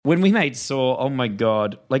When we made Saw, oh my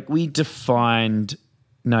God, like we defined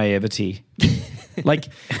naivety. Like,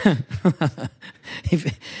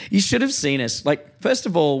 you should have seen us. Like, first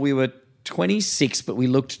of all, we were 26, but we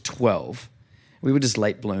looked 12. We were just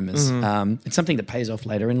late bloomers. It's something that pays off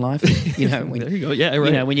later in life. You know, when, there you go. Yeah, right.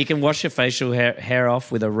 You know, when you can wash your facial hair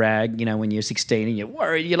off with a rag, you know, when you're 16 and you're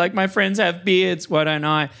worried, you're like, my friends have beards, why don't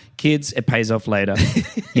I? Kids, it pays off later.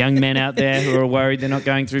 Young men out there who are worried they're not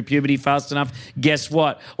going through puberty fast enough, guess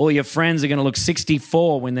what? All your friends are going to look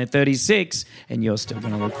 64 when they're 36 and you're still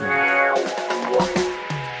going to look young.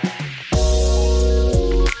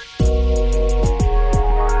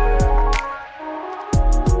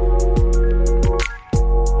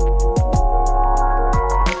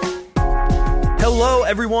 Hello,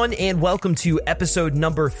 everyone, and welcome to episode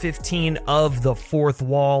number 15 of The Fourth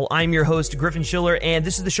Wall. I'm your host, Griffin Schiller, and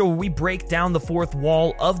this is the show where we break down the fourth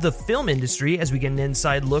wall of the film industry as we get an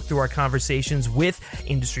inside look through our conversations with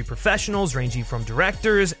industry professionals, ranging from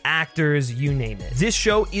directors, actors, you name it. This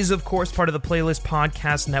show is, of course, part of the Playlist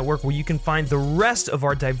Podcast Network, where you can find the rest of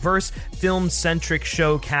our diverse film-centric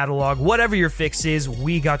show catalog. Whatever your fix is,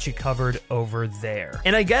 we got you covered over there.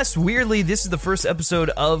 And I guess, weirdly, this is the first episode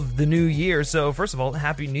of the new year, so first of all,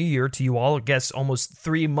 Happy New Year to you all. I guess almost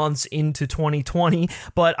 3 months into 2020,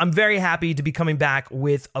 but I'm very happy to be coming back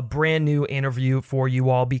with a brand new interview for you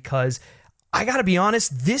all because I gotta be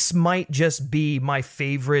honest, this might just be my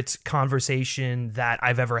favorite conversation that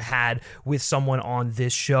I've ever had with someone on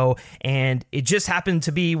this show, and it just happened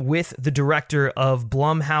to be with the director of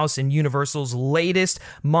Blumhouse and Universal's latest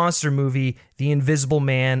monster movie, The Invisible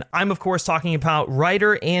Man. I'm, of course, talking about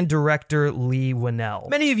writer and director Leigh Whannell.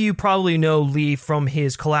 Many of you probably know Leigh from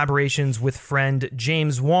his collaborations with friend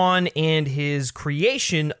James Wan and his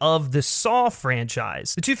creation of the Saw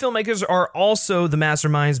franchise. The two filmmakers are also the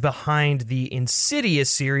masterminds behind the Insidious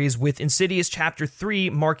series, with Insidious Chapter 3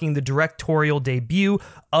 marking the directorial debut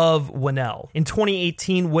of Whannell. In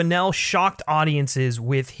 2018, Whannell shocked audiences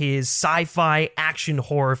with his sci-fi action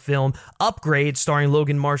horror film Upgrade, starring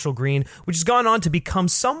Logan Marshall Green, which has gone on to become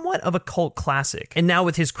somewhat of a cult classic. And now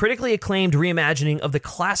with his critically acclaimed reimagining of the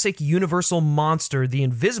classic Universal monster, The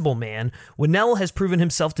Invisible Man, Whannell has proven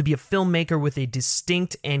himself to be a filmmaker with a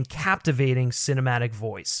distinct and captivating cinematic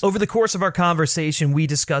voice. Over the course of our conversation, we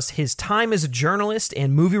discussed his time as a journalist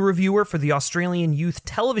and movie reviewer for the Australian youth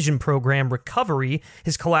television program Recovery,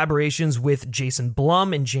 his collaborations with Jason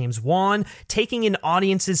Blum and James Wan, taking an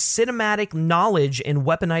audience's cinematic knowledge and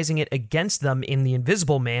weaponizing it against them in The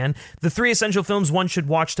Invisible Man, the 3 essential films one should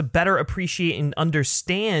watch to better appreciate and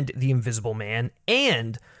understand The Invisible Man,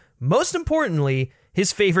 and, most importantly,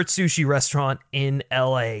 his favorite sushi restaurant in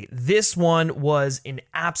LA. This one was an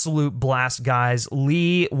absolute blast, guys.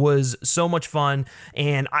 Leigh was so much fun,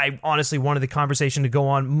 and I honestly wanted the conversation to go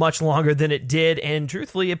on much longer than it did, and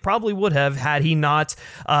truthfully, it probably would have had he not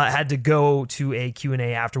had to go to a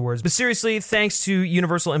Q&A afterwards. But seriously, thanks to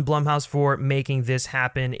Universal and Blumhouse for making this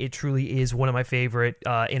happen. It truly is one of my favorite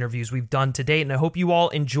interviews we've done to date, and I hope you all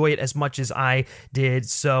enjoy it as much as I did.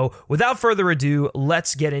 So without further ado,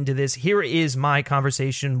 let's get into this. Here is my conversation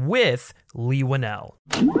with Leigh Whannell.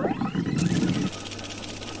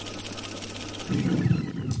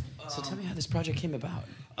 So tell me how this project came about.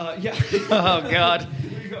 Yeah. Oh, God.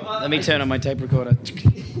 Let me turn on my tape recorder.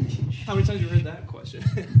 How many times have you heard that question?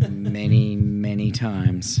 Many, many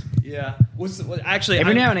times. Yeah. Actually,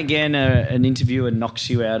 every now and again, an interviewer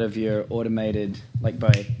knocks you out of your automated, like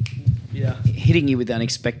by hitting you with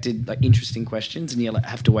unexpected, like interesting questions, and you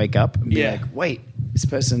have to wake up and be like, wait, this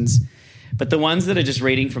person's... But the ones that are just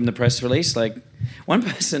reading from the press release, like one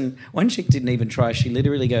chick didn't even try. She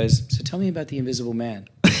literally goes, so tell me about The Invisible Man.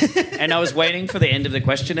 And I was waiting for the end of the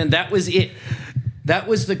question, and that was it. That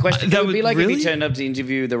was the question. That would be like if you turned up to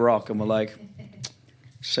interview The Rock and were like,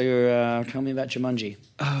 so tell me about Jumanji.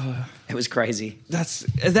 It was crazy. But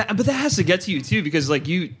that has to get to you too, because like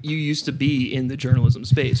you used to be in the journalism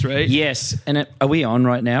space, right? Yes. And are we on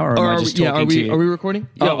right now, or am I just talking to you? Are we recording?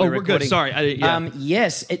 We're good. Sorry.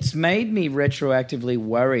 Yes, it's made me retroactively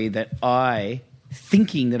worry that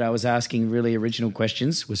thinking that I was asking really original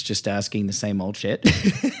questions, was just asking the same old shit.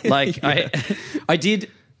 Like I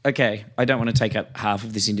did. Okay, I don't want to take up half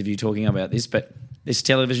of this interview talking about this, but this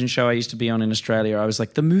television show I used to be on in Australia, I was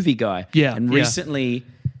like the movie guy. Yeah. And recently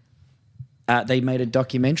they made a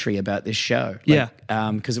documentary about this show.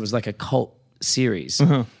 Because it was like a cult series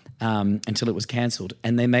until it was cancelled.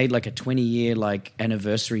 And they made like a 20-year like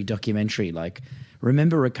anniversary documentary, like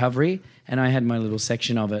Remember Recovery? And I had my little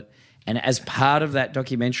section of it. And as part of that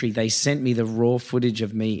documentary, they sent me the raw footage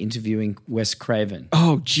of me interviewing Wes Craven.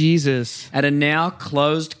 Oh, Jesus. At a now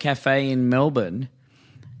closed cafe in Melbourne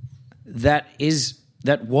that is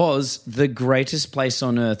that was the greatest place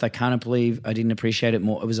on earth. I can't believe I didn't appreciate it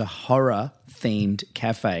more. It was a horror-themed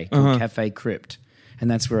cafe called Cafe Crypt, and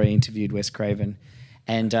that's where I interviewed Wes Craven.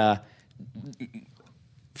 And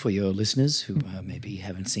for your listeners who maybe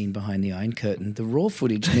haven't seen Behind the Iron Curtain, the raw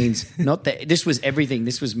footage means not that this was everything.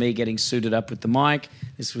 This was me getting suited up with the mic.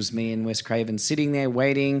 This was me and Wes Craven sitting there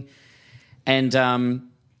waiting. And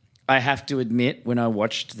I have to admit, when I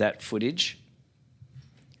watched that footage,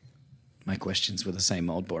 my questions were the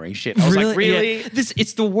same old boring shit. I was like, really? Yeah.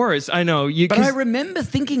 It's the worst. I know. But I remember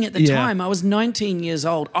thinking at the time, I was 19 years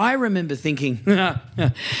old. I remember thinking,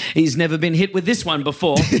 he's never been hit with this one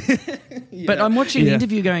before. But I'm watching the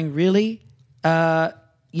interview going, really?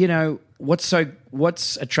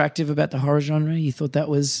 What's attractive about the horror genre? You thought that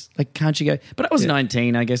was like, can't you go? But I was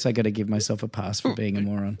 19. I guess I got to give myself a pass for being a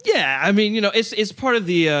moron. Yeah, I mean, it's part of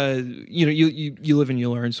the you live and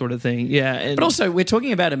you learn sort of thing. Yeah, but also we're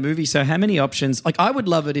talking about a movie, so how many options? Like, I would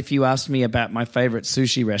love it if you asked me about my favorite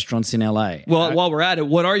sushi restaurants in LA. Well, while we're at it,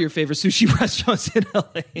 what are your favorite sushi restaurants in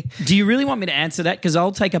LA? Do you really want me to answer that? Because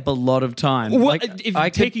I'll take up a lot of time. Well,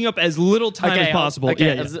 taking up as little time as possible.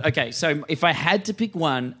 Okay, so if I had to pick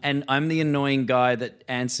one, and I'm the annoying guy that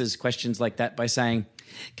answers questions like that by saying,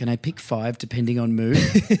 can I pick 5 depending on mood?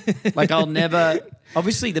 Like, I'll never...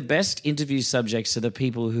 Obviously, the best interview subjects are the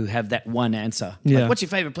people who have that one answer. Yeah. Like, what's your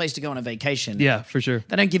favorite place to go on a vacation? Yeah, for sure.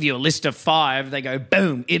 They don't give you a list of 5. They go,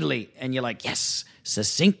 boom, Italy. And you're like, yes,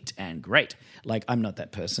 succinct and great. Like, I'm not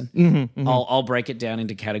that person. I'll break it down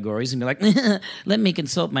into categories and be like, let me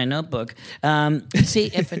consult my notebook.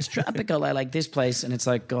 See, if it's tropical, I like this place. And it's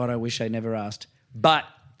like, God, I wish I never asked. But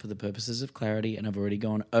for the purposes of clarity, and I've already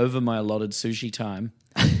gone over my allotted sushi time,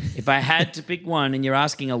 if I had to pick one, and you're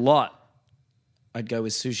asking a lot, I'd go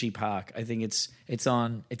with Sushi Park. I think it's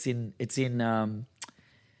in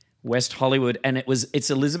West Hollywood, and it's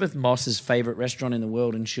Elizabeth Moss's favorite restaurant in the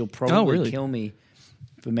world, and she'll probably kill me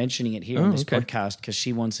for mentioning it here on this podcast because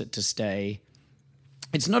she wants it to stay.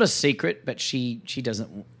 It's not a secret, but she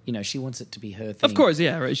doesn't. She wants it to be her thing. Of course,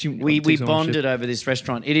 yeah, right. We bonded over this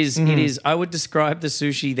restaurant. It is. I would describe the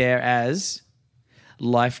sushi there as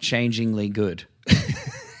life-changingly good.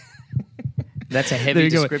 That's a heavy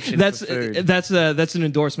description for food. That's an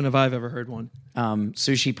endorsement if I've ever heard one.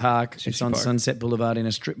 Sushi Park. It's on Sunset Boulevard in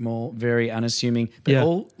a strip mall. Very unassuming.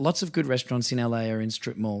 But lots of good restaurants in LA are in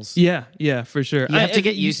strip malls. Yeah, for sure. You have to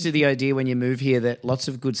get used to the idea when you move here that lots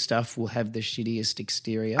of good stuff will have the shittiest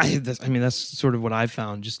exterior. That's sort of what I've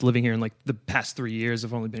found just living here in like the past 3 years.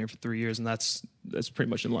 I've only been here for 3 years, and that's pretty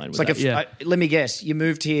much in line with that. Let me guess. You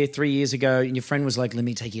moved here 3 years ago, and your friend was like, let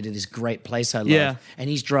me take you to this great place I love. Yeah. And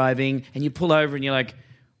he's driving, and you pull over, and you're like,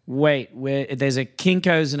 wait, there's a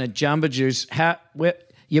Kinko's and a Jamba Juice.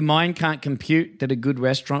 Your mind can't compute that a good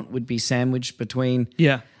restaurant would be sandwiched between.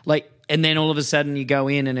 Yeah. And then all of a sudden you go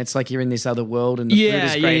in and it's like you're in this other world and the food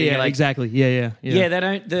is great. Yeah, exactly. Yeah. Yeah, they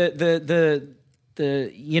don't.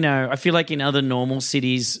 I feel like in other normal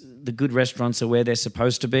cities, the good restaurants are where they're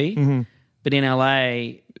supposed to be. Mm-hmm. But in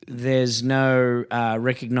LA, there's no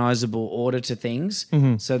recognizable order to things.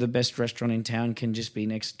 Mm-hmm. So the best restaurant in town can just be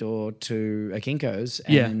next door to a Kinko's.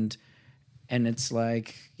 And it's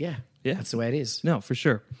like, that's the way it is. No, for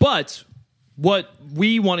sure. But what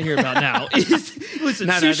we want to hear about now is, listen,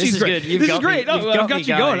 this is great. Good. This is great. I've got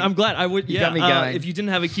you going. I'm glad. I would. You got me going. If you didn't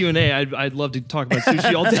have a Q&A, I'd love to talk about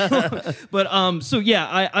sushi all day long. But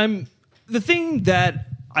I'm the thing that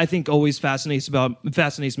I think always fascinates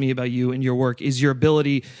me about you and your work is your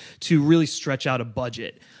ability to really stretch out a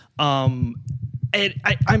budget. And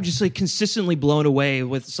I'm just like consistently blown away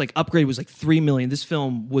with it's like Upgrade was like $3 million. This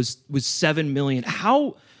film was $7 million.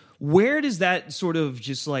 Where does that sort of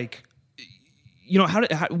just like,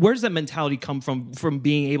 where does that mentality come from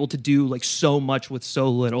being able to do like so much with so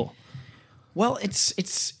little? Well,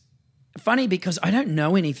 it's funny because I don't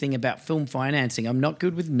know anything about film financing. I'm not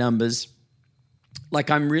good with numbers. Like,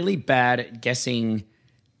 I'm really bad at guessing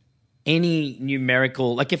any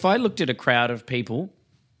numerical... Like, if I looked at a crowd of people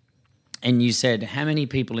and you said, how many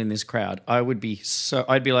people in this crowd? I'd be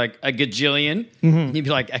like, a gajillion. Mm-hmm. And you'd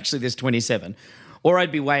be like, actually, there's 27. Or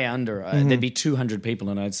I'd be way under. Mm-hmm. There'd be 200 people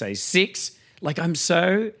and I'd say 6. Like,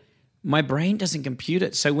 my brain doesn't compute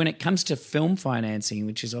it. So when it comes to film financing,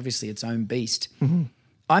 which is obviously its own beast, mm-hmm.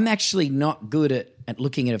 I'm actually not good at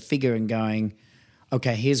looking at a figure and going,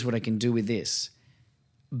 okay, here's what I can do with this.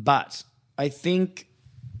 But I think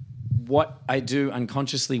what I do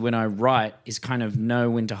unconsciously when I write is kind of know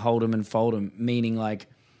when to hold them and fold them, meaning like,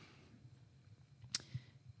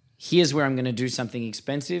 here's where I'm going to do something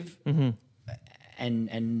expensive mm-hmm. and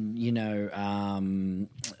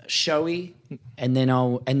showy, and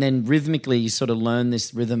then rhythmically you sort of learn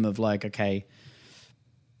this rhythm of like, okay,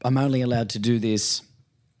 I'm only allowed to do this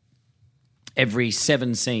every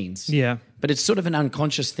 7 scenes. Yeah. But it's sort of an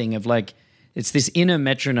unconscious thing of like, it's this inner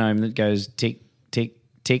metronome that goes tick, tick,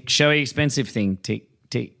 tick, showy, expensive thing, tick,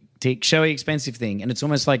 tick, tick, showy, expensive thing. And it's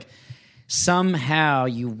almost like somehow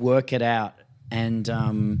you work it out, and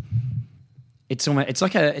it's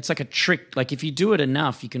like a trick. Like if you do it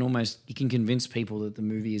enough, you can convince people that the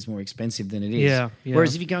movie is more expensive than it is. Yeah.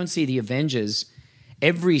 Whereas if you go and see the Avengers,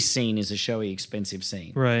 every scene is a showy, expensive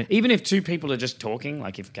scene. Right. Even if 2 people are just talking,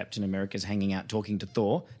 like if Captain America's hanging out talking to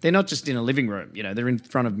Thor, they're not just in a living room. You know, they're in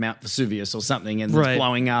front of Mount Vesuvius or something, and it's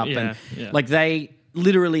blowing up. Yeah, and like they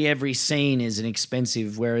literally every scene is an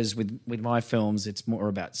expensive. Whereas with my films, it's more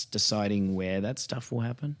about deciding where that stuff will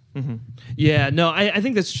happen. Mm-hmm. Yeah. No, I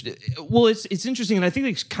think that's it's interesting, and I think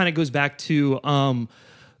it kind of goes back to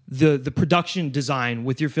the production design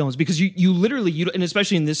with your films, because you literally and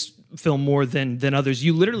especially in this film more than others,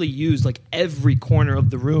 you literally use like every corner of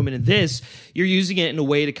the room, and in this you're using it in a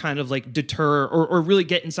way to kind of like deter or really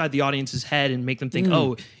get inside the audience's head and make them think,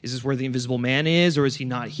 oh, is this where the Invisible Man is, or is he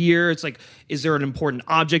not here? It's like, is there an important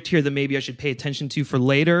object here that maybe I should pay attention to for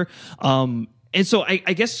later? And so I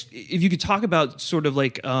guess if you could talk about sort of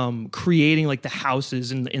like creating like the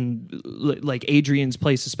houses in like Adrian's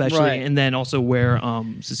place especially, right, and then also where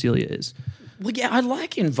Cecilia is. Well, yeah, I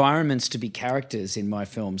like environments to be characters in my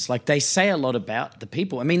films. Like they say a lot about the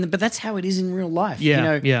people. I mean, but that's how it is in real life.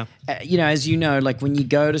 Yeah, as you know, like when you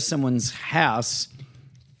go to someone's house,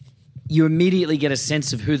 you immediately get a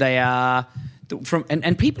sense of who they are.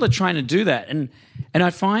 And people are trying to do that. And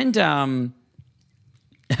I find going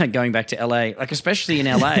back to LA, like especially in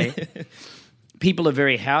LA, people are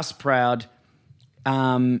very house proud.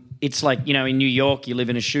 It's like, you know, in New York, you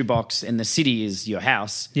live in a shoebox and the city is your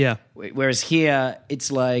house. Yeah. Whereas here,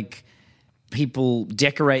 it's like people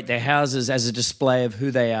decorate their houses as a display of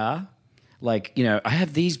who they are. Like, you know, I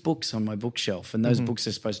have these books on my bookshelf, and those books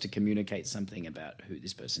are supposed to communicate something about who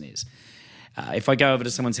this person is. If I go over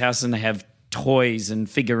to someone's house and they have toys and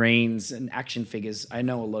figurines and action figures, I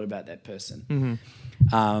know a lot about that person.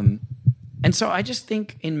 And so I just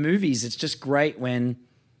think in movies, it's just great when...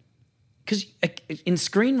 Because in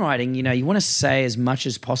screenwriting, you know, you want to say as much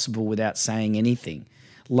as possible without saying anything.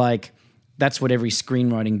 Like, that's what every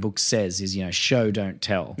screenwriting book says is, you know, show, don't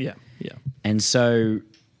tell. Yeah. And so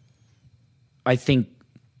I think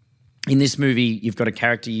in this movie, you've got a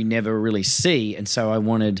character you never really see, and so I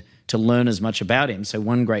wanted to learn as much about him. So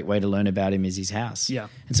one great way to learn about him is his house. Yeah.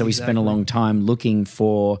 And so we spent a long time looking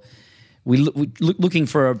for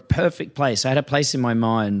a perfect place. I had a place in my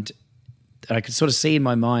mind that I could sort of see in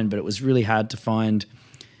my mind, but it was really hard to find.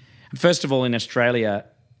 First of all, in Australia,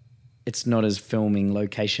 it's not as filming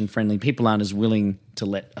location friendly. People aren't as willing to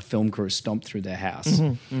let a film crew stomp through their house.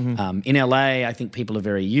 In LA, I think people are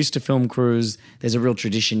very used to film crews. There's a real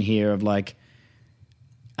tradition here of like,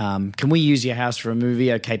 can we use your house for a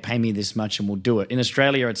movie? Okay, pay me this much and we'll do it. In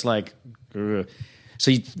Australia, it's like, ugh.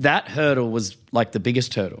 So that hurdle was like the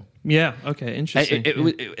biggest hurdle. Yeah. Okay. Interesting.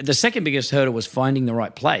 The second biggest hurdle was finding the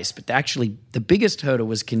right place, but actually the biggest hurdle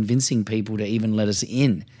was convincing people to even let us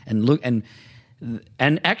in and look. And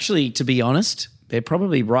actually, to be honest, they're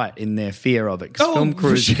probably right in their fear of it, because film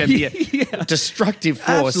crews can be a destructive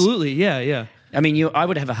force. Absolutely. Yeah. I mean, I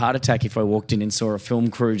would have a heart attack if I walked in and saw a film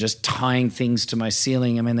crew just tying things to my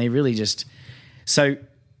ceiling. I mean, they really just... So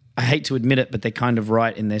I hate to admit it, but they're kind of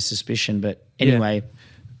right in their suspicion. But anyway,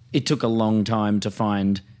 it took a long time to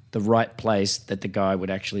find the right place that the guy would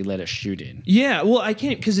actually let us shoot in. Yeah, well, I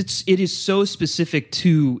can't, because it is so specific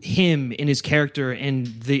to him and his character and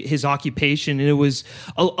his occupation. And it was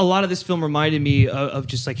a lot of this film reminded me of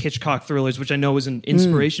just like Hitchcock thrillers, which I know was an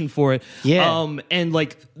inspiration for it. Yeah, and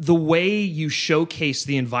like the way you showcase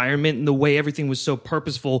the environment and the way everything was so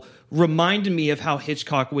purposeful reminded me of how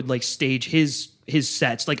Hitchcock would like stage his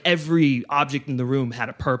sets. Like every object in the room had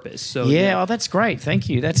a purpose. So oh, that's great. Thank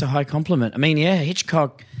you. That's a high compliment. I mean,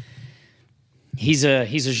 Hitchcock. He's a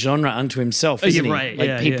genre unto himself, isn't he? Right.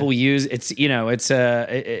 Like people use it's it's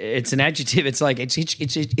an adjective. It's like it's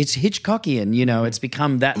Hitchcockian. You know, it's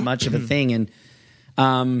become that much of a thing.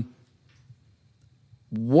 And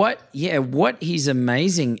what he's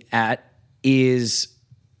amazing at is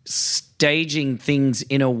staging things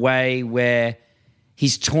in a way where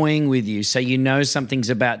he's toying with you, so you know something's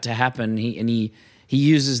about to happen. He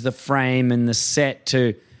uses the frame and the set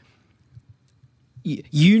to.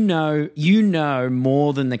 You know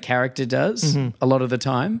more than the character does a lot of the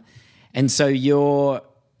time, and so his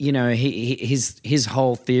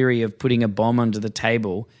whole theory of putting a bomb under the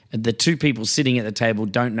table, the 2 people sitting at the table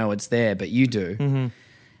don't know it's there, but you do,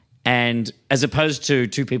 and as opposed to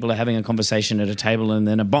 2 people are having a conversation at a table and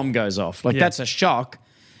then a bomb goes off, like that's a shock,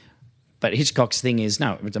 But Hitchcock's thing is,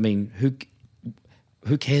 no, I mean,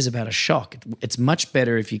 who cares about a shock? It's much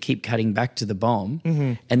better if you keep cutting back to the bomb.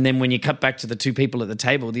 And then when you cut back to the two people at the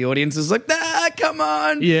table, the audience is like, come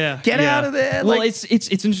on. Get out of there. Well, it's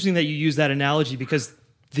interesting that you use that analogy because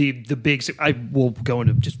the big, I will go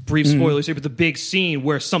into just brief spoilers here, but the big scene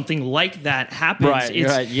where something like that happens.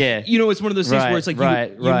 It's one of those things where it's like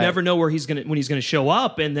you never know when he's gonna show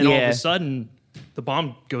up, and then all of a sudden the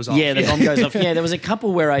bomb goes off. The bomb goes off. Yeah, there was a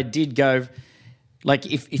couple where I did go, like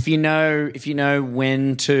if you know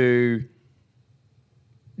when to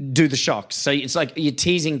do the shocks. So it's like you're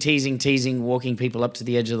teasing, walking people up to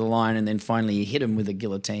the edge of the line, and then finally you hit them with a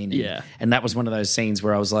guillotine. And that was one of those scenes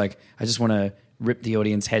where I was like, I just want to rip the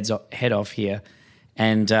audience head off here.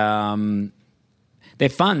 And they're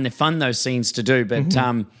fun. They're fun, those scenes to do. But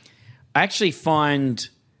I actually find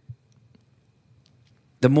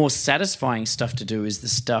the more satisfying stuff to do is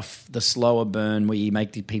the slower burn where you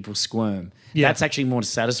make the people squirm. That's actually more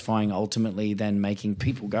satisfying ultimately than making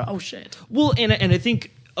people go, oh, shit. Well, and I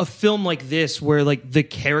think a film like this where like the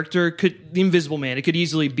character the Invisible Man, it could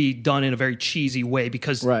easily be done in a very cheesy way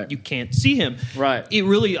because you can't see him. It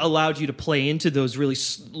really allowed you to play into those really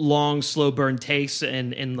long, slow burn takes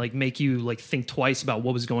and like make you like think twice about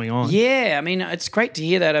what was going on. Yeah, I mean, it's great to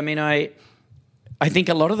hear that. I mean, I think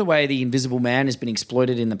a lot of the way the Invisible Man has been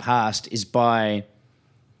exploited in the past is by,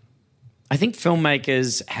 I think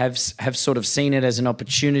filmmakers have sort of seen it as an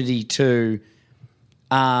opportunity to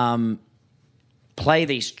play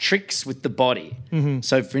these tricks with the body.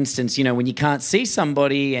 So, for instance, when you can't see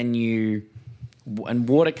somebody and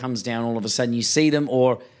water comes down, all of a sudden you see them,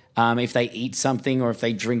 or if they eat something or if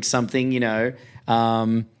they drink something, there's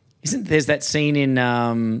that scene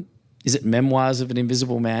in is it Memoirs of an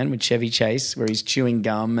Invisible Man with Chevy Chase where he's chewing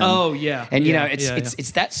gum? And,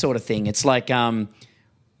 it's that sort of thing. It's like,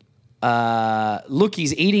 look,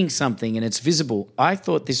 he's eating something and it's visible. I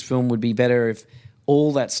thought this film would be better if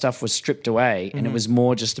all that stuff was stripped away and it was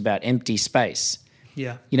more just about empty space.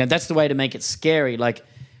 That's the way to make it scary. Like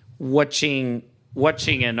watching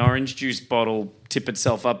an orange juice bottle tip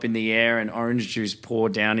itself up in the air and orange juice pour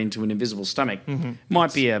down into an invisible stomach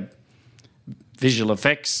might be a visual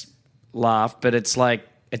effects laugh, but it's like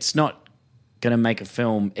it's not going to make a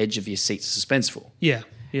film edge of your seat suspenseful.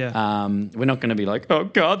 We're not going to be like, oh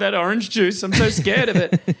God, that orange juice, I'm so scared of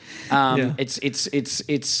it.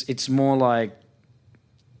 It's more like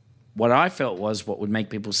what I felt was what would make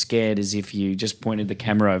people scared is if you just pointed the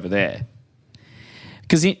camera over there.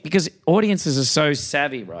 Because audiences are so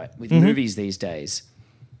savvy, right, with movies these days.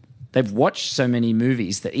 They've watched so many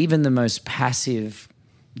movies that even the most passive,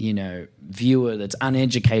 viewer that's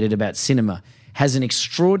uneducated about cinema has an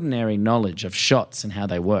extraordinary knowledge of shots and how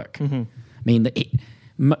they work. I mean,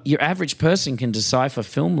 your average person can decipher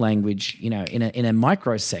film language, in a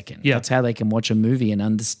microsecond. That's how they can watch a movie and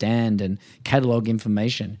understand and catalog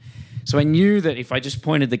information. So I knew that if I just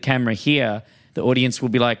pointed the camera here, the audience will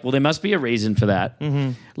be like, well, there must be a reason for that.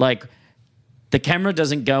 Like, the camera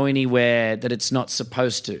doesn't go anywhere that it's not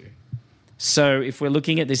supposed to. So if we're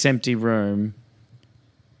looking at this empty room,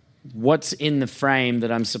 what's in the frame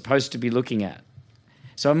that I'm supposed to be looking at?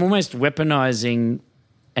 So I'm almost weaponizing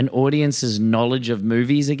an audience's knowledge of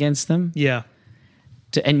movies against them.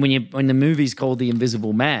 And when the movie's called The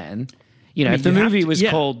Invisible Man, if the movie was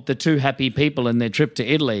called The Two Happy People and Their Trip to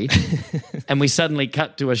Italy and we suddenly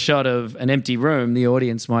cut to a shot of an empty room, the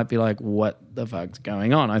audience might be like, what the fuck's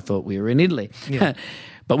going on? I thought we were in Italy.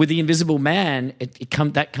 But with The Invisible Man,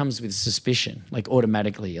 that comes with suspicion. Like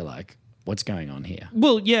automatically you're like, what's going on here?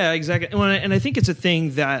 Well, yeah, exactly. And I think it's a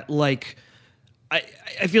thing that like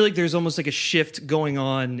I feel like there's almost like a shift going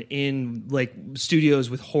on in like studios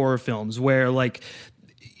with horror films where like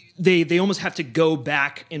they almost have to go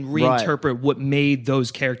back and reinterpret what made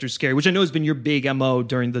those characters scary, which I know has been your big MO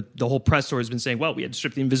during the whole press tour, has been saying, well, we had to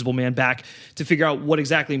strip the Invisible Man back to figure out what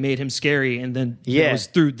exactly made him scary, and then it was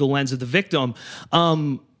through the lens of the victim.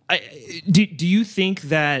 Do you think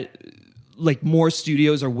that like more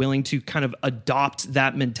studios are willing to kind of adopt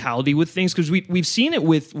that mentality with things? Because we've seen it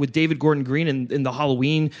with David Gordon Green in the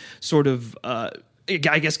Halloween sort of I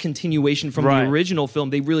guess continuation from the original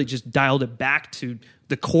film. They really just dialed it back to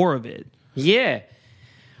the core of it. I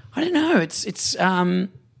don't know. It's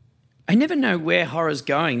I never know where horror's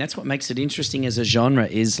going. That's what makes it interesting as a genre,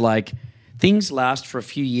 is like things last for a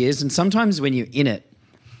few years, and sometimes when you're in it,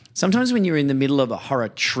 sometimes when you're in the middle of a horror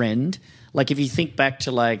trend, like if you think back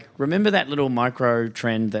to like, remember that little micro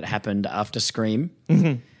trend that happened after Scream?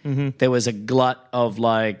 There was a glut of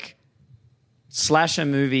like slasher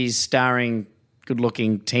movies starring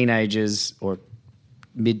good-looking teenagers or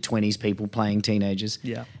mid-20s people playing teenagers.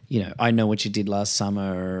 Yeah. You know, I Know What You Did Last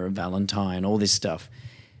Summer, Valentine, all this stuff.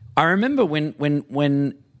 I remember when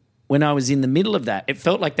I was in the middle of that, it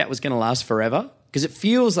felt like that was going to last forever because it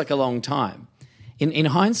feels like a long time. In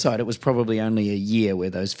hindsight, it was probably only a year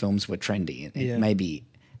where those films were trendy, maybe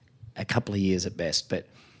a couple of years at best. But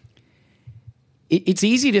it's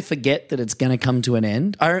easy to forget that it's going to come to an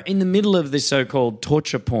end. In the middle of this so-called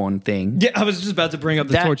torture porn thing. Yeah, I was just about to bring up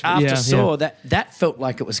the torture. After Saw, that felt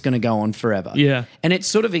like it was going to go on forever. Yeah. And it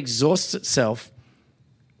sort of exhausts itself.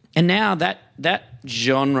 And now that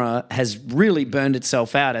genre has really burned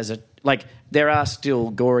itself out as there are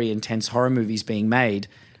still gory, intense horror movies being made,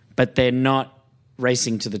 but they're not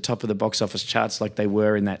racing to the top of the box office charts like they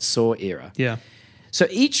were in that Saw era. Yeah. So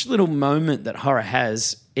each little moment that horror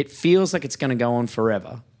has, it feels like it's going to go on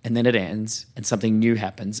forever, and then it ends and something new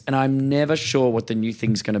happens, and I'm never sure what the new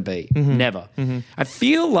thing's going to be. Mm-hmm. Never. Mm-hmm. I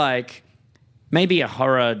feel like maybe a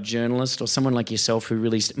horror journalist or someone like yourself who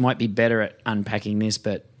really might be better at unpacking this,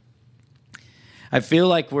 but I feel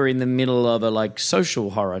like we're in the middle of a social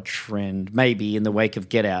horror trend, maybe in the wake of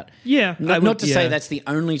Get Out. Yeah. Not to say that's the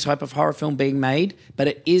only type of horror film being made, but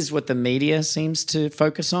it is what the media seems to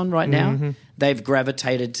focus on right now. Mm-hmm. They've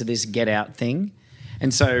gravitated to this Get Out thing.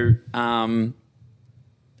 And so I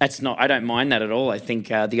don't mind that at all. I think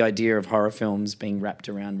the idea of horror films being wrapped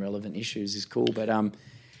around relevant issues is cool. But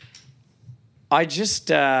I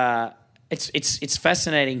just... It's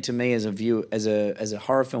fascinating to me as a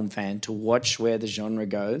horror film fan to watch where the genre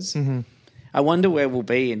goes. Mm-hmm. I wonder where we'll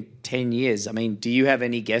be in 10 years. I mean, do you have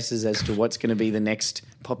any guesses as to what's going to be the next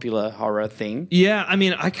popular horror thing? Yeah, I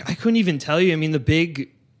mean, I couldn't even tell you. I mean, the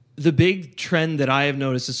big trend that I have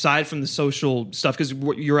noticed, aside from the social stuff, because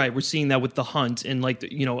you're right, we're seeing that with The Hunt, and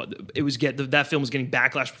that film was getting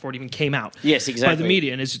backlash before it even came out. Yes, exactly. By the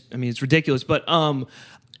media, and it's ridiculous, but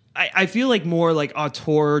I feel like more like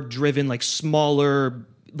auteur-driven, smaller,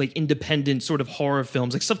 independent sort of horror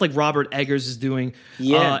films, stuff like Robert Eggers is doing,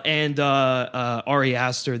 and Ari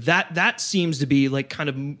Aster. That seems to be kind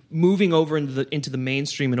of moving over into the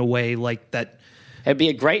mainstream in a way like that. It'd be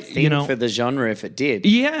a great thing for the genre if it did.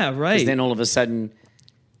 Yeah, right. Because then all of a sudden,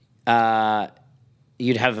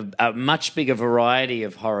 you'd have a much bigger variety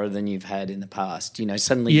of horror than you've had in the past.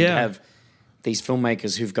 Suddenly you'd have these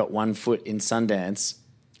filmmakers who've got one foot in Sundance.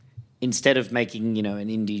 Instead of making, an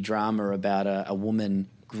indie drama about a woman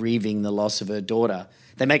grieving the loss of her daughter,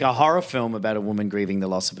 they make a horror film about a woman grieving the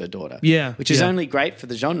loss of her daughter. Yeah. Which is only great for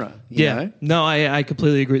the genre, you know? No, I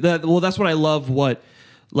completely agree. That's what I love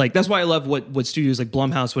that's why I love what studios like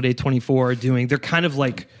Blumhouse, what A24 are doing. They're kind of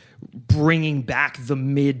bringing back the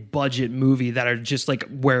mid-budget movie that are just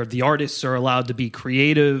where the artists are allowed to be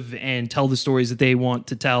creative and tell the stories that they want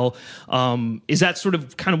to tell. Is that sort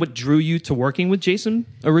of kind of what drew you to working with Jason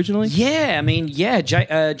originally? Yeah, I mean,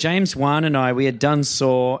 James Wan and I, we had done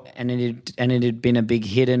Saw, and it had been a big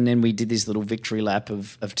hit, and then we did this little victory lap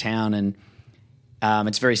of town, and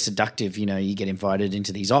it's very seductive. You get invited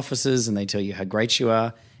into these offices, and they tell you how great you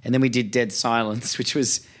are, and then we did Dead Silence, which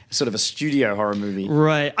was sort of a studio horror movie.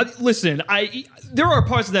 Right. Listen, there are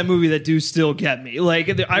parts of that movie that do still get me.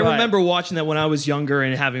 I remember watching that when I was younger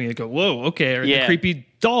and having it go, whoa, okay, are the creepy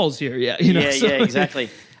dolls here? Yeah, exactly.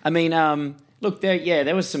 I mean, look,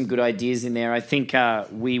 there was some good ideas in there. I think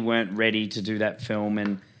we weren't ready to do that film,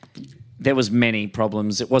 and there was many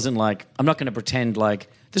problems. It wasn't I'm not going to pretend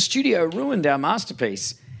the studio ruined our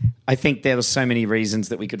masterpiece. I think there were so many reasons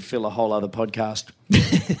that we could fill a whole other podcast.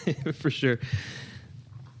 For sure.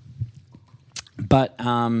 But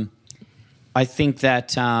I think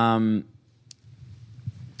that, I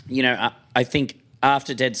think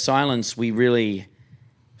after Dead Silence, we really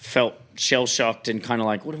felt shell-shocked and kind of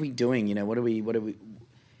what are we doing?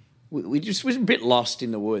 We just was a bit lost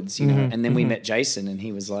in the woods, and then we met Jason, and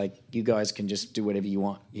he was like, you guys can just do whatever you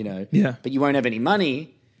want, Yeah. But you won't have any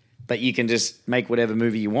money, but you can just make whatever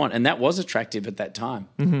movie you want. And that was attractive at that time.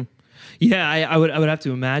 Mm-hmm. Yeah, I would have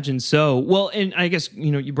to imagine so. Well, and I guess,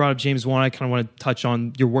 you brought up James Wan. I kind of want to touch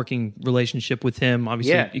on your working relationship with him.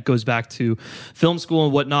 Obviously, it goes back to film school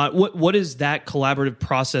and whatnot. What is that collaborative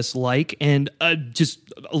process like? And just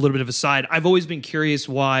a little bit of a side, I've always been curious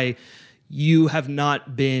why you have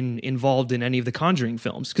not been involved in any of the Conjuring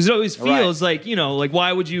films, because it always feels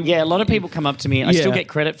why would you? Yeah, a lot of people come up to me. I still get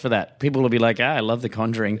credit for that. People will be like, I love The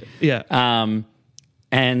Conjuring. Yeah.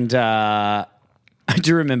 And I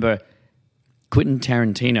do remember Quentin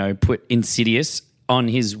Tarantino put Insidious on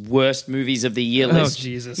his worst movies of the year list. Oh,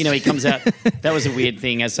 Jesus. He comes out. That was a weird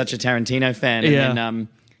thing as such a Tarantino fan. And then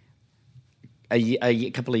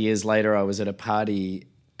a couple of years later, I was at a party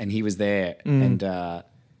and he was there. And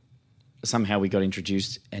somehow we got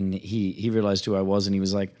introduced, and he realized who I was, and he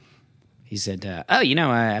was like, he said,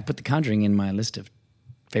 I put The Conjuring in my list of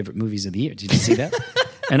favorite movies of the year. Did you see that?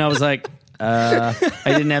 And I was like, I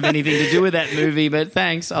didn't have anything to do with that movie, but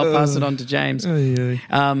thanks. I'll pass it on to James.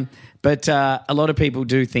 But a lot of people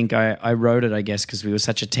do think I wrote it, I guess, because we were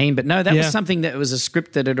such a team. But no, that was something that was a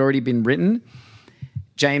script that had already been written.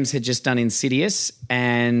 James had just done Insidious,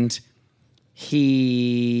 and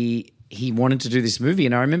he wanted to do this movie.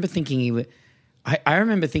 And I remember thinking I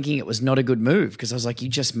remember thinking it was not a good move, because I was like, you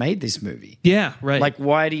just made this movie. Yeah, right. Like,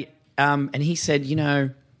 why do you... and he said,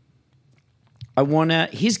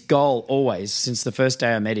 his goal always, since the first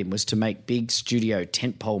day I met him, was to make big studio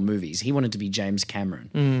tentpole movies. He wanted to be James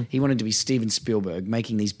Cameron. He wanted to be Steven Spielberg,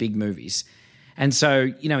 making these big movies. And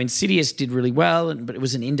so, Insidious did really well, but it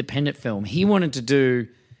was an independent film. He wanted to do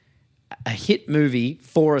a hit movie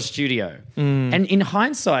for a studio. And in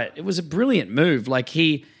hindsight, it was a brilliant move. Like,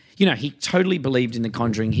 he totally believed in The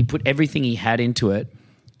Conjuring. He put everything he had into it.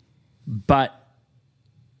 But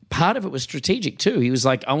part of it was strategic too. He was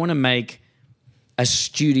like, I want to make a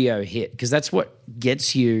studio hit, because that's what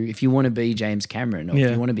gets you, if you want to be James Cameron or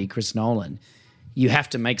if you want to be Chris Nolan, you have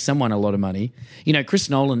to make someone a lot of money. Chris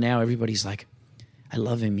Nolan now, everybody's like, I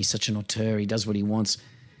love him. He's such an auteur. He does what he wants.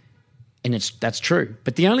 And that's true.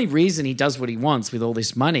 But the only reason he does what he wants with all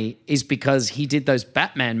this money is because he did those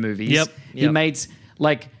Batman movies. Yep. He made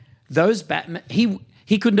those Batman.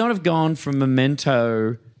 He could not have gone from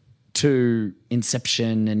Memento to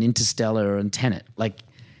Inception and Interstellar and Tenet. Like,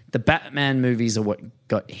 the Batman movies are what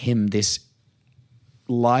got him this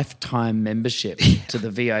lifetime membership to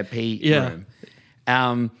the VIP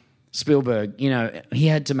room. Spielberg, he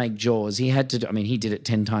had to make Jaws. He did it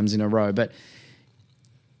 10 times in a row, but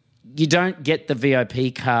you don't get the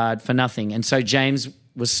VIP card for nothing. And so James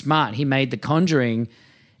was smart. He made The Conjuring,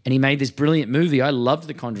 and he made this brilliant movie. I loved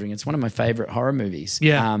The Conjuring. It's one of my favorite horror movies.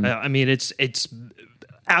 Yeah, it's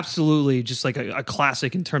absolutely just like a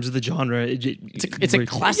classic in terms of the genre. It's a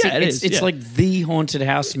classic. Yeah, it's like the haunted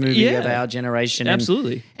house movie of our generation.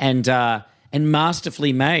 Absolutely. And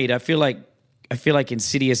masterfully made. I feel like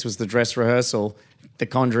Insidious was the dress rehearsal. The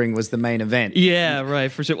Conjuring was the main event. Yeah,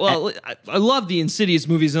 right, for sure. Well, I love the Insidious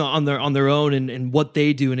movies on their own and what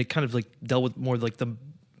they do, and it kind of like dealt with more like the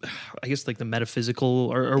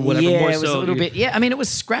metaphysical or whatever. Yeah, more it was a little bit. Yeah, it was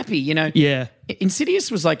scrappy, Yeah. Insidious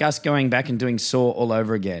was like us going back and doing Saw all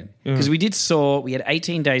over again, because we did Saw. We had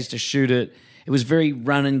 18 days to shoot it. It was very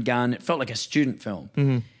run and gun. It felt like a student film.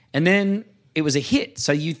 And then it was a hit.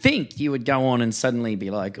 So you think you would go on and suddenly be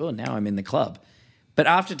like, oh, now I'm in the club. But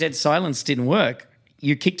after Dead Silence didn't work,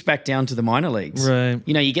 you kicked back down to the minor leagues. Right.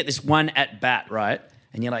 You get this one at bat, right?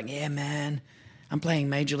 And you're like, yeah, man, I'm playing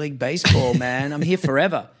Major League Baseball, man. I'm here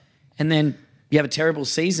forever. And then you have a terrible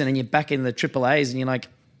season and you're back in the Triple A's and you're like,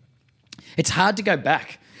 it's hard to go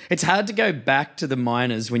back. It's hard to go back to the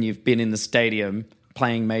minors when you've been in the stadium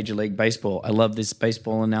playing Major League Baseball. I love this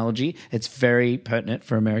baseball analogy. It's very pertinent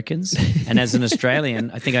for Americans. And as an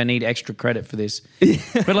Australian, I think I need extra credit for this.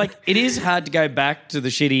 But it is hard to go back to the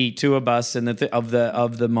shitty tour bus and of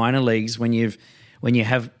the minor leagues when you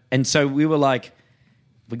have. And so we were like,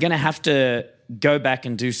 we're going to have to go back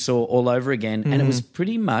and do Saw all over again. And it was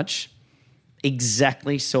pretty much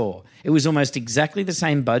exactly Saw. It was almost exactly the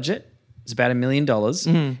same budget. It was about $1 million.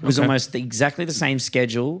 It was almost exactly the same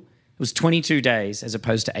schedule. It was 22 days as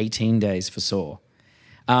opposed to 18 days for Saw.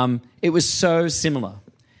 It was so similar,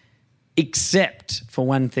 except for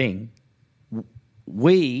one thing.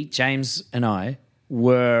 We, James and I,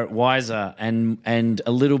 were wiser and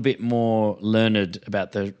a little bit more learned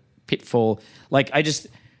about the pitfall.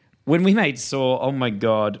 When we made Saw, oh my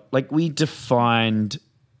God, we defined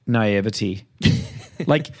naivety.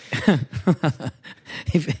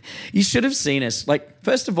 You should have seen us.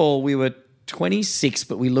 First of all, we were 26,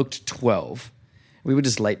 but we looked 12. We were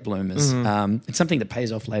just late bloomers. It's something that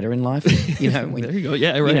pays off later in life. When, there you go.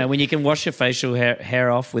 Yeah, right. When you can wash your facial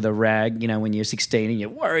hair off with a rag, when you're 16 and you're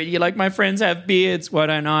worried, you're like, my friends have beards, why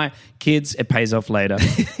don't I? Kids, it pays off later.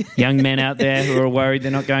 Young men out there who are worried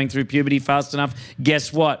they're not going through puberty fast enough,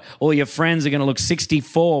 guess what? All your friends are going to look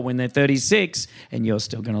 64 when they're 36 and you're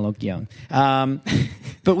still going to look young.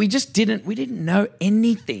 But we didn't know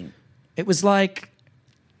anything. It was like,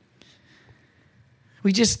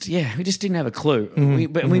 we just didn't have a clue.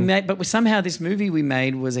 But somehow this movie we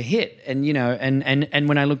made was a hit, and and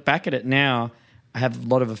when I look back at it now, I have a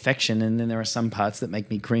lot of affection, and then there are some parts that make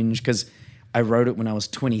me cringe because I wrote it when I was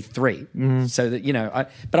 23. So that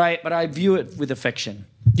but I view it with affection.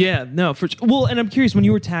 Yeah, no, well, and I'm curious, when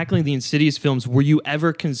you were tackling the Insidious films, were you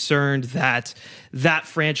ever concerned that that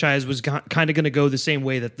franchise was kind of going to go the same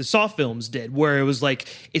way that the Saw films did, where it was like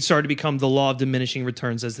it started to become the law of diminishing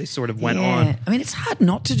returns as they sort of went on? I mean, it's hard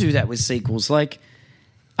not to do that with sequels. Like,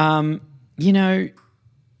 you know,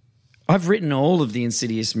 I've written all of the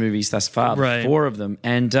Insidious movies thus far, Right. 4 of them,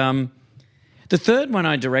 and the third one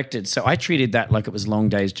I directed, so I treated that like it was Long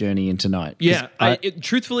Day's Journey into Night. Yeah,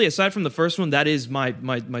 truthfully, aside from the first one, that is my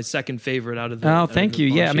second favorite out of the. Oh, thank you.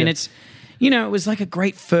 Yeah, I mean, it's, you know, it was like a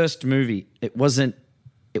great first movie. It wasn't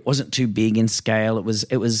too big in scale. It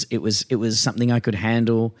was something I could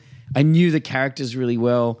handle. I knew the characters really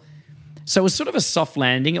well, so it was sort of a soft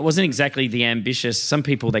landing. It wasn't exactly the ambitious. Some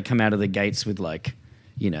people, they come out of the gates with like,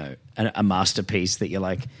 you know, a masterpiece that you're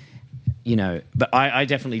like. You know, but I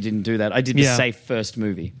definitely didn't do that. I did the safe first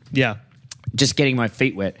movie. Yeah. Just getting my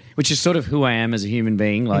feet wet, which is sort of who I am as a human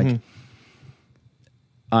being. Like,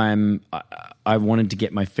 I wanted to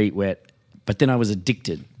get my feet wet, but then I was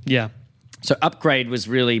addicted. Yeah. So Upgrade was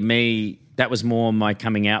really me. That was more my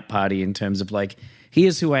coming out party in terms of like,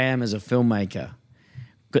 here's who I am as a filmmaker.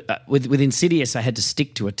 With Insidious, I had to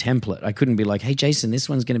stick to a template. I couldn't be like, hey, Jason, this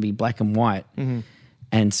one's going to be black and white.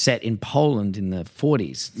 And set in Poland in the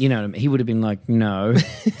 40s. You know what I mean? He would have been like, no.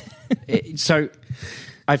 So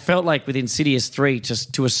I felt like with Insidious 3,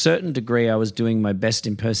 just to a certain degree, I was doing my best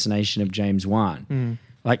impersonation of James Wan.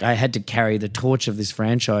 Like I had to carry the torch of this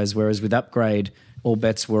franchise, whereas with Upgrade, all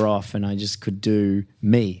bets were off and I just could do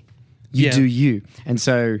me. You do you. And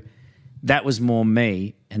so that was more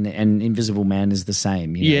me, and Invisible Man is the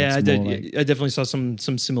same. You know? Yeah, I definitely saw some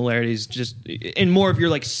similarities, just in more of your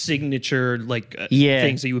like signature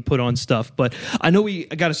things that you would put on stuff. But I know we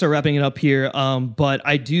got to start wrapping it up here. But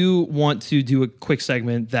I do want to do a quick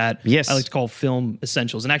segment that I like to call Film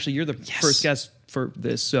Essentials. And actually, you're the first guest for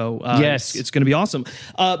this, so it's going to be awesome.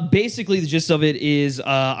 Basically, the gist of it is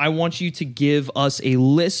I want you to give us a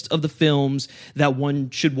list of the films that one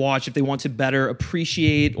should watch if they want to better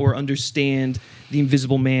appreciate or understand The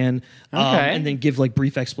Invisible Man, and then give like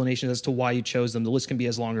brief explanations as to why you chose them. The list can be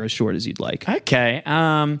as long or as short as you'd like. Okay.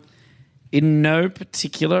 In no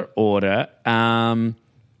particular order.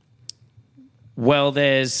 Well,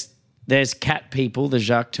 there's Cat People, the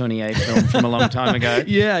Jacques Tournier film from a long time ago.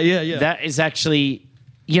 Yeah. That is actually,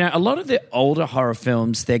 you know, a lot of the older horror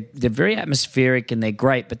films, they're very atmospheric and they're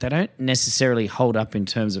great, but they don't necessarily hold up in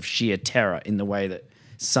terms of sheer terror in the way that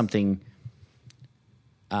something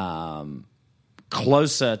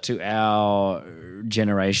closer to our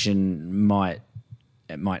generation might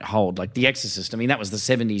hold. Like The Exorcist. I mean, that was the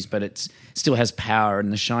 70s, but it still has power,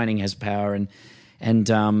 and The Shining has power, and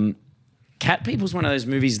Cat People's one of those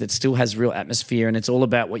movies that still has real atmosphere, and it's all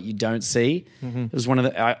about what you don't see. It was one of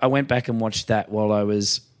the. I went back and watched that while I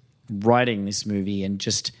was writing this movie, and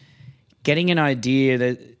just getting an idea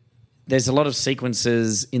that there's a lot of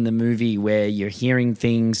sequences in the movie where you're hearing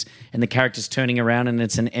things and the character's turning around and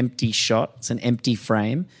it's an empty shot, it's an empty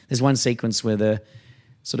frame. There's one sequence where the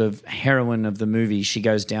sort of heroine of the movie, she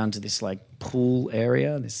goes down to this like pool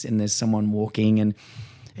area, and there's someone walking, and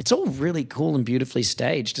it's all really cool and beautifully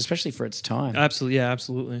staged, especially for its time. Absolutely, yeah,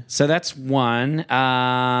 absolutely. So that's one.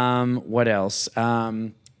 What else?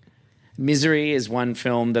 Misery is one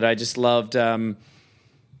film that I just loved.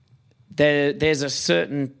 There's a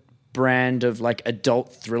certain brand of like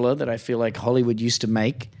adult thriller that I feel like Hollywood used to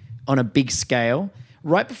make on a big scale.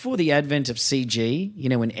 Right before the advent of CG, you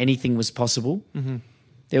know, when anything was possible,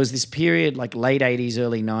 there was this period like late 80s,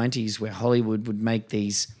 early 90s where Hollywood would make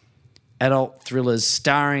these adult thrillers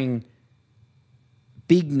starring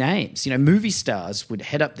big names. You know, movie stars would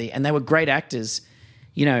head up there, and they were great actors.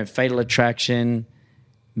 You know, Fatal Attraction,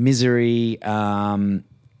 Misery, The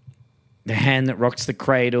Hand That Rocks the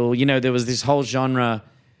Cradle. You know, there was this whole genre.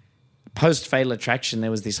 Post Fatal Attraction,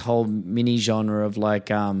 there was this whole mini genre of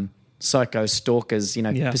like psycho stalkers. You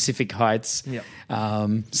know, Pacific Heights.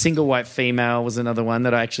 Single White Female was another one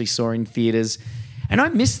that I actually saw in theaters. And I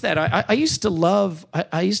miss that. I used to love.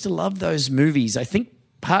 I used to love those movies. I think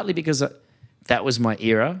partly because that was my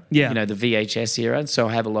era. Yeah. You know, the VHS era, and so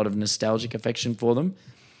I have a lot of nostalgic affection for them.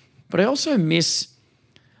 But I also miss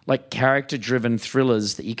like character-driven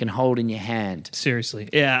thrillers that you can hold in your hand. Seriously,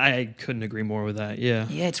 yeah, I couldn't agree more with that. Yeah,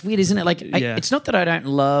 it's weird, isn't it? Like, it's not that I don't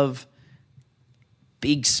love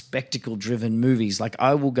big spectacle-driven movies. Like,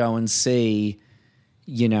 I will go and see,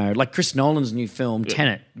 you know, like Chris Nolan's new film,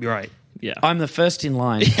 Tenet. Right. Yeah, I'm the first in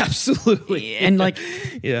line. Absolutely. And like,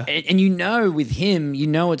 and you know, with him, you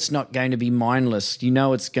know, it's not going to be mindless. You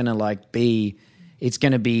know, it's going to like be, it's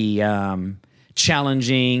going to be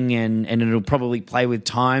challenging, and it'll probably play with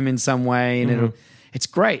time in some way, and it's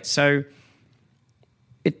great. So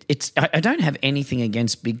I don't have anything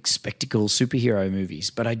against big spectacle superhero movies,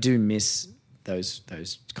 but I do miss those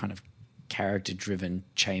kind of character-driven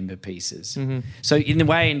chamber pieces. So in a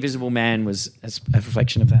way, Invisible Man was a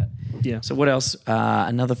reflection of that. Yeah. So what else?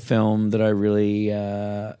 Another film that I really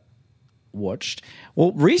watched.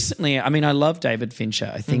 Well, recently, I mean, I love David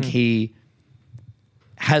Fincher. I think he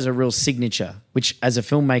has a real signature, which as a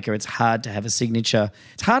filmmaker, it's hard to have a signature.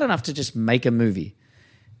 It's hard enough to just make a movie,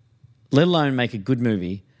 let alone make a good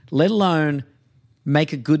movie, let alone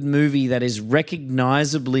make a good movie that is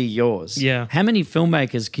recognizably yours. Yeah. How many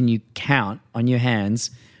filmmakers can you count on your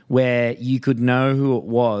hands where you could know who it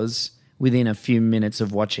was within a few minutes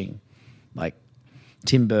of watching? Like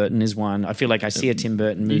Tim Burton is one. I feel like I see a Tim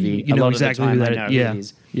Burton movie You a know lot exactly of who the time. that I know is. who it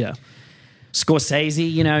is. Yeah.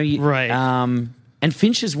 Scorsese, you know. Right. And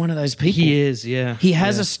Fincher's one of those people. He is, yeah. He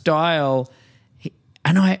has a style,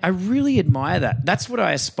 and I really admire that. That's what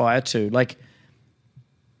I aspire to. Like,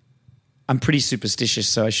 I'm pretty superstitious,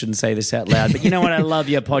 so I shouldn't say this out loud, but you know what? I love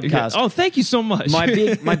your podcast. Oh, thank you so much. My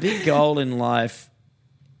big goal in life,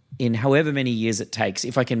 in however many years it takes,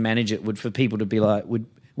 if I can manage it, would for people to be like,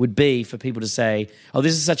 would be for people to say, oh,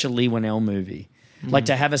 this is such a Leigh Whannell movie. Like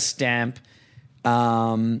to have a stamp.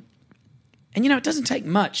 And, you know, it doesn't take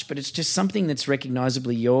much, but it's just something that's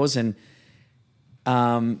recognizably yours. And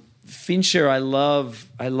Fincher, I love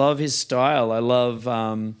his style. I love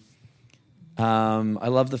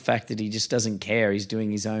the fact that he just doesn't care. He's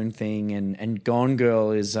doing his own thing. And Gone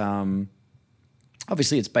Girl is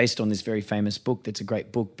obviously it's based on this very famous book. That's a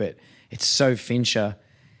great book, but it's so Fincher.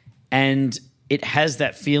 And it has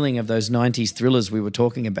that feeling of those 90s thrillers we were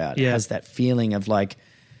talking about. Yeah. It has that feeling of like,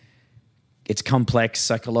 it's complex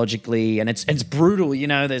psychologically and it's brutal, you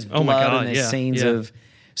know, there's blood and there's scenes of...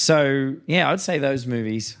 So, yeah, I would say those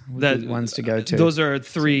movies would be ones to go to. Those are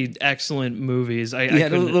 3 excellent movies. A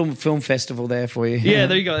little film festival there for you. Yeah,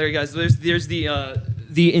 there you go, guys. There's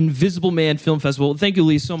the Invisible Man Film Festival. Thank you,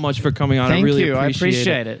 Leigh, so much for coming on. Thank I really you.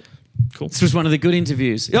 appreciate it. Cool. This was one of the good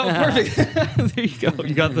interviews. Oh, perfect. There you go.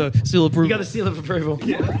 You got the seal of approval. You got the seal of approval.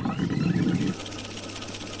 Yeah.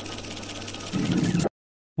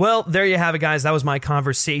 Well, there you have it, guys. That was my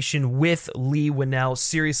conversation with Leigh Whannell.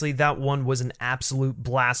 Seriously, that one was an absolute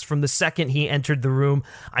blast. From the second he entered the room,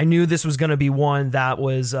 I knew this was going to be one that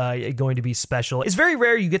was going to be special. It's very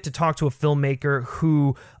rare you get to talk to a filmmaker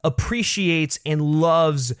who appreciates and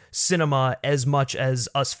loves cinema as much as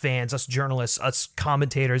us fans, us journalists, us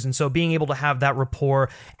commentators. And so being able to have that rapport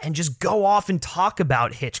and just go off and talk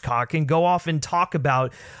about Hitchcock and go off and talk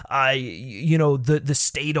about, the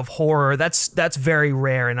state of horror, that's very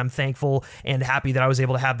rare. And I'm thankful and happy that I was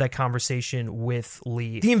able to have that conversation with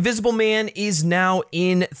Leigh. The Invisible Man is now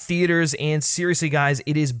in theaters, and seriously, guys,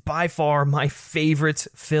 it is by far my favorite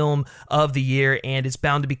film of the year, and it's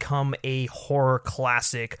bound to become a horror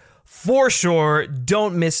classic. For sure,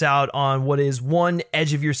 don't miss out on what is one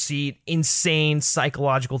edge of your seat, insane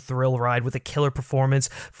psychological thrill ride with a killer performance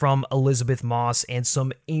from Elizabeth Moss and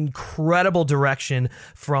some incredible direction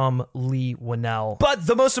from Leigh Whannell. But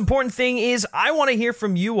the most important thing is I want to hear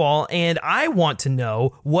from you all, and I want to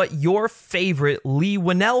know what your favorite Leigh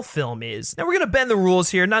Whannell film is. Now, we're going to bend the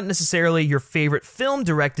rules here, not necessarily your favorite film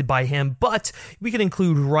directed by him, but we can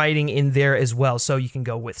include writing in there as well. So you can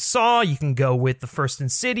go with Saw, you can go with the first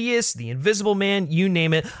Insidious, The Invisible Man, you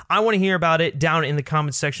name it. I want to hear about it down in the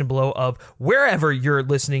comments section below of wherever you're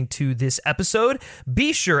listening to this episode.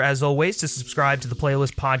 Be sure, as always, to subscribe to the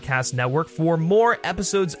Playlist Podcast Network for more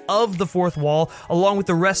episodes of The Fourth Wall, along with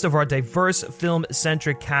the rest of our diverse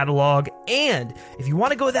film-centric catalog. And if you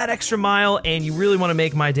want to go that extra mile and you really want to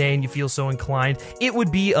make my day and you feel so inclined, it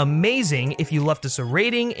would be amazing if you left us a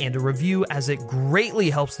rating and a review, as it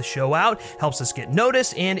greatly helps the show out, helps us get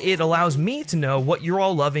noticed, and it allows me to know what you're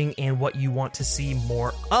all loving and what you want to see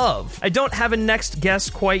more of. I don't have a next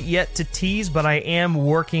guest quite yet to tease, but I am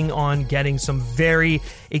working on getting some very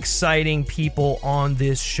exciting people on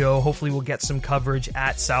this show. Hopefully we'll get some coverage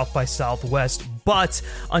at South by Southwest. But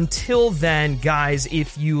until then, guys,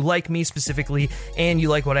 if you like me specifically and you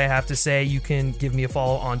like what I have to say, you can give me a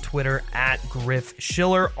follow on Twitter at Griff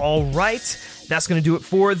Schiller. All right, that's going to do it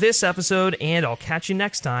for this episode, and I'll catch you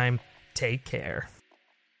next time. Take care.